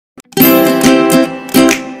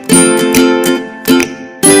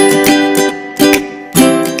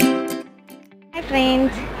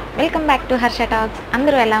Welcome back to Harsha talks.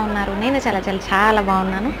 అందరూ ఎలా ఉన్నారు? నేను చాలా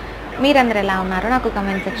బాగున్నాను. మీరందరూ ఎలా ఉన్నారు నాకు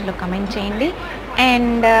కమెంట్ సెక్షన్లో కమెంట్ చేయండి.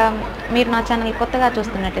 అండ్ మీరు నా ఛానల్ కొత్తగా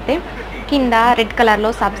చూస్తున్నట్టయితే కింద రెడ్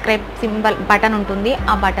కలర్లో సబ్స్క్రైబ్ సింబల్ బటన్ ఉంటుంది,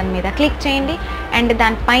 ఆ బటన్ మీద క్లిక్ చేయండి. అండ్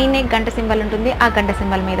దానిపైనే గంట సింబల్ ఉంటుంది, ఆ గంట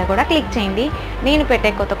సింబల్ మీద కూడా క్లిక్ చేయండి. నేను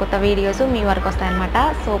పెట్టే కొత్త వీడియోస్ మీ వరకు వస్తాయన్నమాట.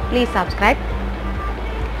 So please subscribe.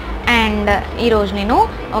 అండ్ ఈరోజు నేను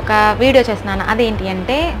ఒక వీడియో చేస్తున్నాను. అదేంటి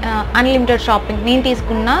అంటే అన్లిమిటెడ్ షాపింగ్. నేను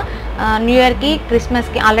తీసుకున్న న్యూ ఇయర్కి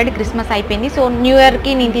క్రిస్మస్కి, ఆల్రెడీ క్రిస్మస్ అయిపోయింది. సో న్యూ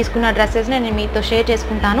ఇయర్కి నేను తీసుకున్న డ్రెస్సెస్ నేను మీతో షేర్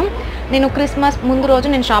చేసుకుంటాను. నేను క్రిస్మస్ ముందు రోజు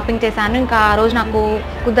నేను షాపింగ్ చేశాను, ఇంకా ఆ రోజు నాకు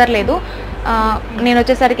కుదరలేదు. నేను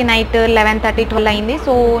వచ్చేసరికి నైట్ 11:30, 12 అయింది.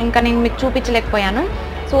 సో ఇంకా నేను మీకు చూపించలేకపోయాను.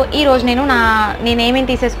 సో ఈరోజు నేనేమేమి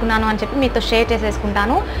తీసేసుకున్నాను అని చెప్పి మీతో షేర్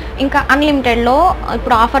చేసేసుకుంటాను. ఇంకా అన్లిమిటెడ్లో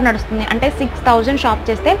ఇప్పుడు ఆఫర్ నడుస్తుంది. అంటే 6,000 షాప్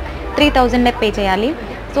చేస్తే 3,000 పే చేయాలి.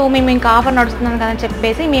 సో మేము ఇంకా ఆఫర్ నడుస్తున్నాం కదని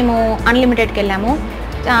చెప్పేసి మేము అన్లిమిటెడ్కి వెళ్ళాము.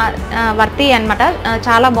 వర్తి అనమాట.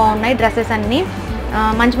 చాలా బాగున్నాయి డ్రెస్సెస్ అన్నీ,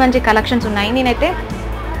 మంచి కలెక్షన్స్ ఉన్నాయి. నేనైతే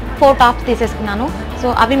 4 టాప్స్ తీసేసుకున్నాను. సో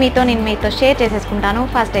అవి నేను మీతో షేర్ చేసేసుకుంటాను.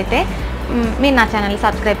 ఫస్ట్ అయితే మీరు నా ఛానల్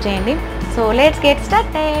సబ్స్క్రైబ్ చేయండి. So let's get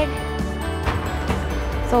started.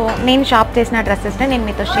 So నేను షాప్ చేసిన డ్రెస్సెస్ని నేను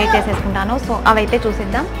మీతో షేర్ చేసేసుకుంటాను. సో అవైతే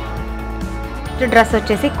చూసిద్దాం. డ్రెస్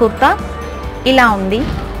వచ్చేసి కుర్తా ఇలా ఉంది,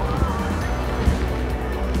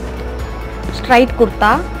 స్ట్రైట్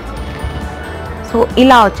కుర్తా. సో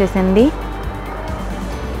ఇలా వచ్చేసింది.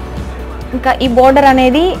 ఇంకా ఈ బోర్డర్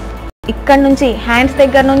అనేది ఇక్కడ నుంచి హ్యాండ్స్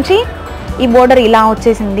దగ్గర నుంచి ఈ బోర్డర్ ఇలా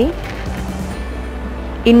వచ్చేసింది,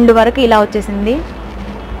 ఇండ్ వరకు ఇలా వచ్చేసింది.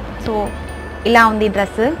 సో ఇలా ఉంది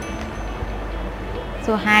డ్రెస్.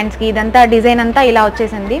 సో హ్యాండ్స్కి ఇదంతా డిజైన్ అంతా ఇలా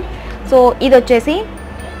వచ్చేసింది. సో ఇది వచ్చేసి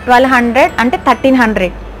 1200 అంటే 1300.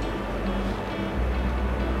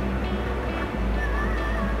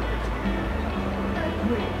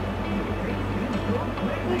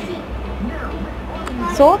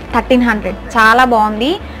 సో 1300 చాలా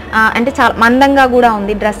బాగుంది. అంటే చాలా మందంగా కూడా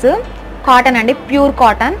ఉంది డ్రెస్. కాటన్ అండి, ప్యూర్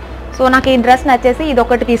కాటన్. సో నాకు ఈ డ్రెస్ నచ్చేసి ఇది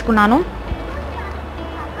ఒకటి తీసుకున్నాను.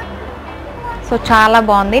 సో చాలా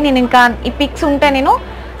బాగుంది. నేను ఇంకా ఈ పిక్స్ ఉంటే నేను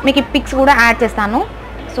మీకు ఈ పిక్స్ కూడా యాడ్ చేస్తాను.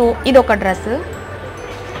 సో ఇది ఒక డ్రెస్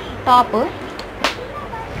టాప్.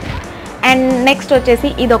 అండ్ నెక్స్ట్ వచ్చేసి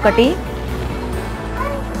ఇదొకటి.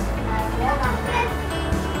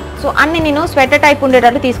 సో అన్నీ నేను స్వెటర్ టైప్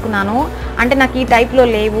ఉండేటట్టు తీసుకున్నాను. అంటే నాకు ఈ టైప్లో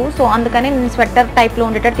లేవు, సో అందుకని నేను స్వెటర్ టైప్లో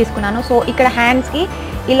ఉండేటట్టు తీసుకున్నాను. సో ఇక్కడ హ్యాండ్స్కి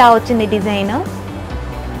ఇలా వచ్చింది డిజైన్.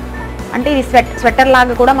 అంటే ఇది స్వెటర్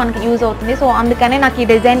లాగా కూడా మనకి యూజ్ అవుతుంది. సో అందుకనే నాకు ఈ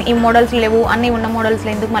డిజైన్, ఈ మోడల్స్ లేవు, అన్నీ ఉన్న మోడల్స్లో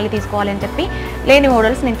ఎందుకు మళ్ళీ తీసుకోవాలి అని చెప్పి లేని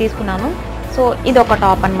మోడల్స్ నేను తీసుకున్నాను. సో ఇది ఒక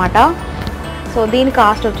టాప్ అనమాట. సో దీని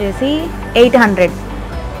కాస్ట్ వచ్చేసి 800,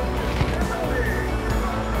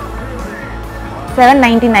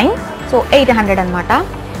 799. సో 800 అనమాట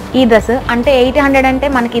ఈ డ్రెస్. అంటే 800 అంటే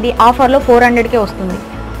మనకి ఇది ఆఫర్లో 400కే వస్తుంది.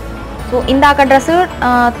 సో ఇందాక డ్రెస్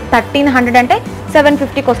 1300 అంటే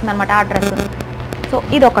 750కి వస్తుంది అనమాట ఆ డ్రెస్. సో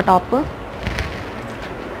ఇది ఒక టాప్.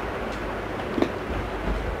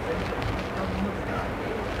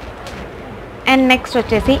 అండ్ నెక్స్ట్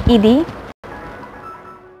వచ్చేసి ఇది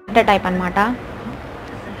టైప్ అనమాట.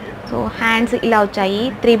 సో హ్యాండ్స్ ఇలా వచ్చాయి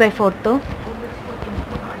 3/4.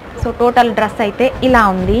 సో టోటల్ డ్రెస్ అయితే ఇలా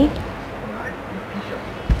ఉంది.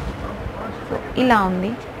 సో ఇలా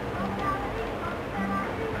ఉంది.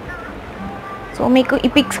 సో మీకు ఈ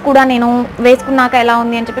పిక్స్ కూడా నేను వేసుకున్నాక ఎలా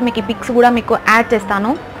ఉంది అని చెప్పి మీకు ఈ పిక్స్ కూడా మీకు యాడ్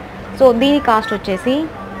చేస్తాను. సో దీని కాస్ట్ వచ్చేసి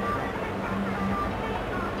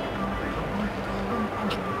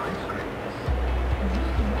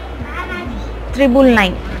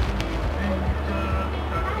 999.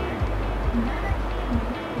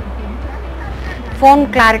 ఫోన్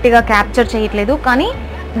క్లారిటీగా క్యాప్చర్ చేయట్లేదు, కానీ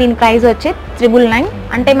దీని ప్రైస్ వచ్చి 999.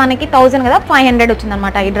 అంటే మనకి 1000 కదా, 500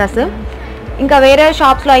 వచ్చిందనమాట ఈ డ్రెస్. ఇంకా వేరే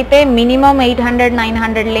షాప్స్లో అయితే మినిమం 800,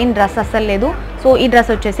 900 లేని డ్రెస్ అస్సలు లేదు. సో ఈ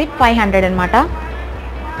డ్రెస్ వచ్చేసి 500 అనమాట.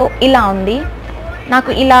 సో ఇలా ఉంది.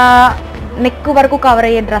 నాకు ఇలా నెక్ వరకు కవర్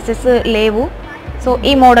అయ్యే డ్రెస్సెస్ లేవు. సో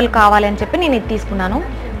ఈ మోడల్ కావాలి అని చెప్పి నేను ఇది తీసుకున్నాను.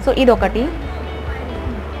 సో ఇది ఒకటి.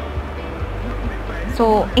 సో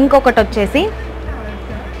ఇంకొకటి వచ్చేసి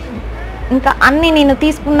ఇంకా అన్నీ నేను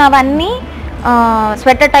తీసుకున్నవన్నీ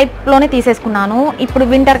స్వెటర్ టైప్లోనే తీసేసుకున్నాను. ఇప్పుడు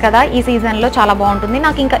వింటర్ కదా, ఈ సీజన్లో చాలా బాగుంటుంది.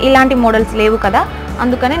 నాకు ఇంకా ఇలాంటి మోడల్స్ లేవు కదా,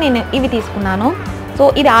 అందుకనే నేను ఇవి తీసుకున్నాను. సో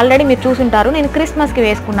ఇది ఆల్రెడీ మీరు చూసుంటారు, నేను క్రిస్మస్కి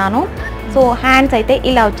వేసుకున్నాను. సో హ్యాండ్స్ అయితే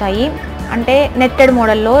ఇలా వచ్చాయి, అంటే నెట్టెడ్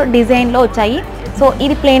మోడల్లో డిజైన్లో వచ్చాయి. సో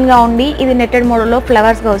ఇది ప్లెయిన్గా ఉండి ఇది నెట్టెడ్ మోడల్లో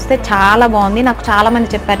ఫ్లవర్స్గా వస్తే చాలా బాగుంది. నాకు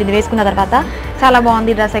చాలామంది చెప్పారు ఇది వేసుకున్న తర్వాత చాలా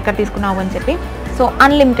బాగుంది డ్రెస్, ఎక్కడ తీసుకున్నావు అని చెప్పి. సో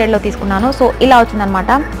అన్లిమిటెడ్లో తీసుకున్నాను. సో ఇలా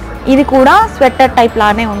వచ్చిందనమాట. ఇది కూడా స్వెటర్ టైప్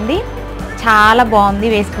లానే ఉంది, చాలా బాగుంది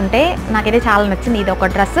వేసుకుంటే. నాకైతే చాలా నచ్చింది ఇది ఒక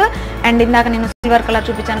డ్రెస్. అండ్ ఇందాక నేను సిల్వర్ కలర్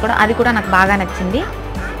చూపించాను కూడా, అది కూడా నాకు బాగా నచ్చింది.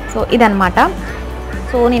 సో ఇదనమాట.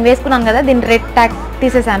 సో నేను వేసుకున్నాను కదా, దీని రెడ్ ట్యాగ్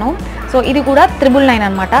తీసేసాను. సో ఇది కూడా 999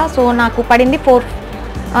 అనమాట. సో నాకు పడింది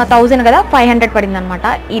 4000 కదా, 500 పడింది అనమాట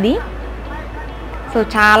ఇది. సో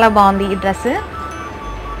చాలా బాగుంది ఈ డ్రెస్.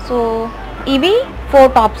 సో ఇవి 4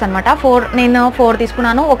 టాప్స్ అనమాట. నేను 4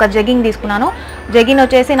 తీసుకున్నాను, ఒక జెగ్గింగ్ తీసుకున్నాను. జెగ్గింగ్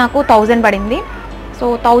వచ్చేసి నాకు 1000 పడింది. సో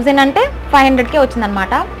 1000 అంటే 500కే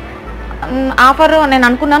వచ్చిందనమాట. ఆఫర్ నేను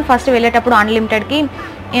అనుకున్నాను ఫస్ట్ వెళ్ళేటప్పుడు అన్లిమిటెడ్కి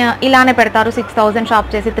ఇలానే పెడతారు, 6000 షాప్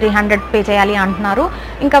చేసి 300 పే చేయాలి అంటున్నారు,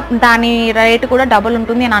 ఇంకా దాని రేటు కూడా డబుల్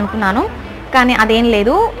ఉంటుంది అని అనుకున్నాను. కానీ అదేం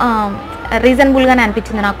లేదు, రీజనబుల్గానే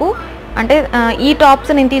అనిపించింది నాకు. అంటే ఈ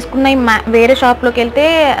టాప్స్ నేను తీసుకున్న వేరే షాప్లోకి వెళ్తే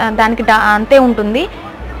దానికి అంతే ఉంటుంది,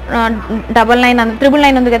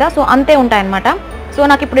 999 ఉంది కదా, సో అంతే ఉంటాయన్నమాట. సో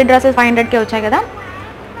నాకు ఇప్పుడు ఈ డ్రెస్సెస్ 500కే వచ్చాయి కదా,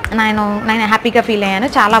 నేను హ్యాపీగా ఫీల్ అయ్యాను.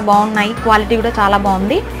 చాలా బాగున్నాయి, క్వాలిటీ కూడా చాలా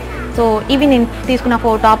బాగుంది. సో ఇవి నేను తీసుకున్న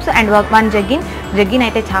 4 టాప్స్ అండ్ 1 జెగ్గిన్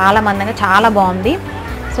అయితే చాలా మందంగా చాలా బాగుంది.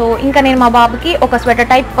 సో ఇంకా నేను మా బాబుకి ఒక స్వెటర్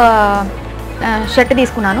టైప్ షర్ట్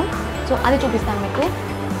తీసుకున్నాను. సో అది చూపిస్తాను మీకు.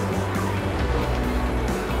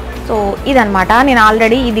 సో ఇదనమాట. నేను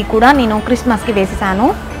ఆల్రెడీ ఇది కూడా నేను క్రిస్మస్కి వేసేసాను.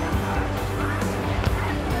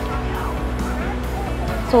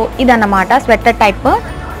 సో ఇదన్నమాట స్వెటర్ టైప్.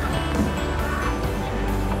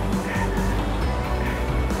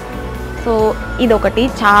 సో ఇదొకటి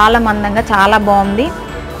చాలా మందంగా చాలా బాగుంది.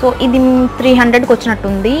 సో ఇది 300కి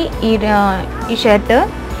వచ్చినట్టుంది ఈ షర్ట్,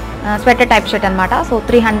 స్వెటర్ టైప్ షర్ట్ అనమాట. సో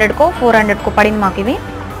 300కో 400కో పడింది మాకు ఇవి.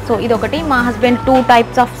 సో ఇదొకటి. మా హస్బెండ్ 2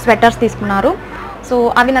 టైప్స్ ఆఫ్ స్వెటర్స్ తీసుకున్నారు. సో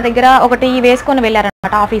అవి నా దగ్గర ఒకటి వేసుకొని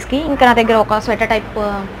వెళ్ళారనమాట ఆఫీస్కి. ఇంకా నా దగ్గర ఒక స్వెటర్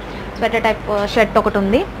టైప్ షర్ట్ ఒకటి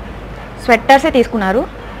ఉంది. స్వెటర్సే తీసుకున్నారు.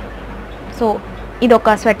 సో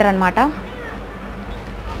ఇదొక స్వెటర్ అనమాట.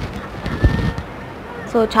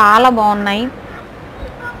 సో చాలా బాగున్నాయి.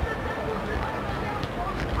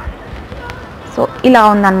 సో ఇలా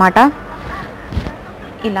ఉందన్నమాట,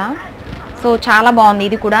 ఇలా. సో చాలా బాగుంది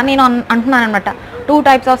ఇది కూడా. నేను అంటున్నాను అనమాట 2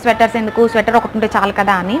 టైప్స్ ఆఫ్ స్వెటర్స్ ఎందుకు, స్వెటర్ ఒకటి ఉంటే చాలు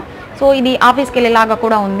కదా అని. సో ఇది ఆఫీస్కి వెళ్ళేలాగా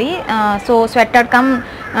కూడా ఉంది. So sweater come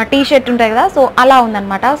T shirt ఉంటాయి కదా, సో అలా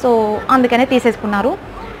ఉందన్నమాట. సో అందుకనే తీసేసుకున్నారు.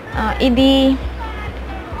 ఇది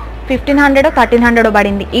 1500 1300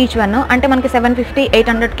 పడింది ఈచ్ వన్. అంటే మనకి 750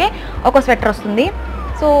 800కే ఒక స్వెటర్ వస్తుంది.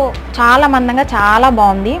 సో చాలా మందంగా చాలా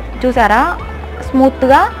బాగుంది, చూసారా,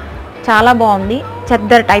 స్మూత్గా చాలా బాగుంది.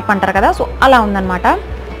 చెద్దర్ టైప్ అంటారు కదా, సో అలా ఉందన్నమాట.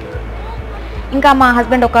 ఇంకా మా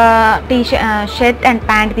హస్బెండ్ ఒక షర్ట్ అండ్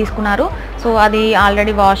ప్యాంట్ తీసుకున్నారు. సో అది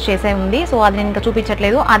ఆల్రెడీ వాష్ చేసే ఉంది. సో అది నేను ఇంకా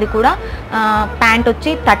చూపించట్లేదు. అది కూడా ప్యాంట్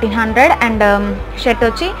వచ్చి 1300 అండ్ షర్ట్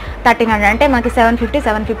వచ్చి 1300. అంటే మనకి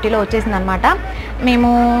 750లో వచ్చేసింది అనమాట. మేము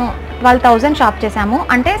 12,000 షాప్ చేసాము,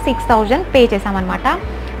 అంటే 6000 పే చేసామన్నమాట.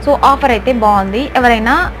 సో ఆఫర్ అయితే బాగుంది.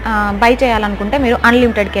 ఎవరైనా బై చేయాలనుకుంటే మీరు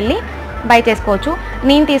అన్లిమిటెడ్కి వెళ్ళి బై చేసుకోవచ్చు.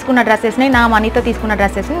 నేను తీసుకున్న డ్రెస్సెస్ని, నా మనీతో తీసుకున్న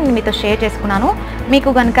డ్రెస్సెస్ని నేను మీతో షేర్ చేసుకున్నాను. మీకు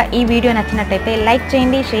కనుక ఈ వీడియో నచ్చినట్టయితే లైక్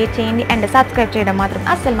చేయండి, షేర్ చేయండి అండ్ సబ్స్క్రైబ్ చేయడం మాత్రం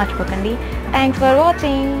అస్సలు మర్చిపోకండి. Thanks for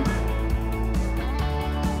watching.